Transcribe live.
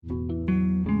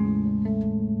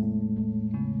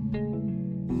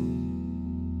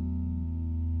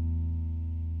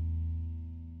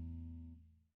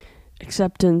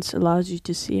Acceptance allows you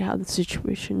to see how the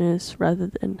situation is rather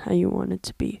than how you want it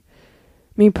to be.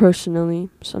 Me personally,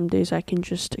 some days I can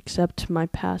just accept my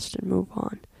past and move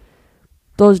on.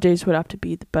 Those days would have to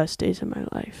be the best days of my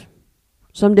life.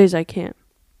 Some days I can't.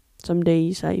 Some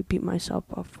days I beat myself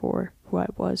up for who I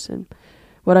was and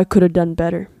what I could have done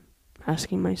better.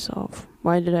 Asking myself,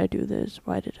 why did I do this?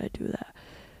 Why did I do that?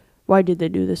 Why did they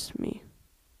do this to me?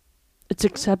 It's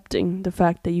accepting the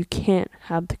fact that you can't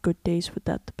have the good days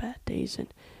without the bad days and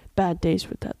bad days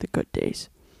without the good days.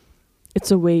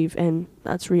 It's a wave, and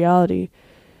that's reality.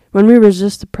 When we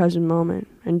resist the present moment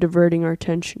and diverting our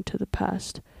attention to the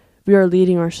past, we are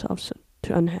leading ourselves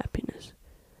to unhappiness.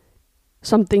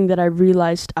 Something that I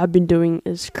realized I've been doing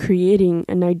is creating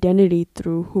an identity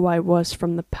through who I was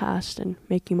from the past and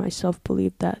making myself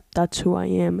believe that that's who I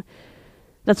am.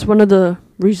 That's one of the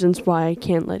reasons why I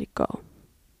can't let it go.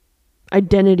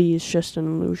 Identity is just an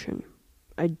illusion.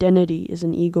 Identity is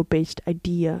an ego-based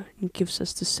idea and gives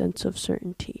us the sense of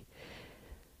certainty.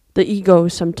 The ego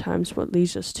is sometimes what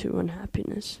leads us to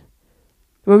unhappiness.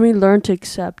 When we learn to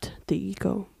accept the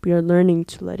ego, we are learning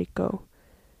to let it go.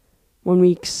 When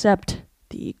we accept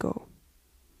the ego,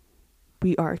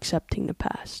 we are accepting the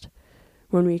past.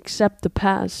 When we accept the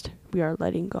past, we are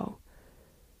letting go.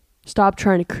 Stop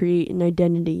trying to create an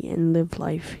identity and live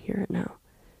life here and now.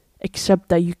 Accept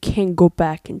that you can't go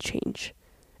back and change.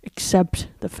 Accept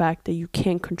the fact that you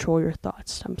can't control your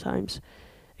thoughts sometimes.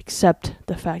 Accept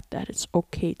the fact that it's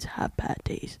okay to have bad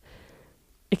days.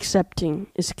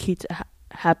 Accepting is key to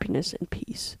happiness and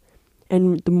peace.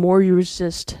 And the more you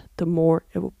resist, the more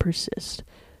it will persist.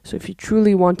 So if you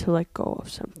truly want to let go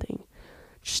of something,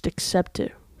 just accept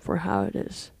it for how it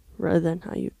is, rather than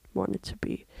how you want it to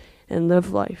be, and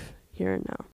live life here and now.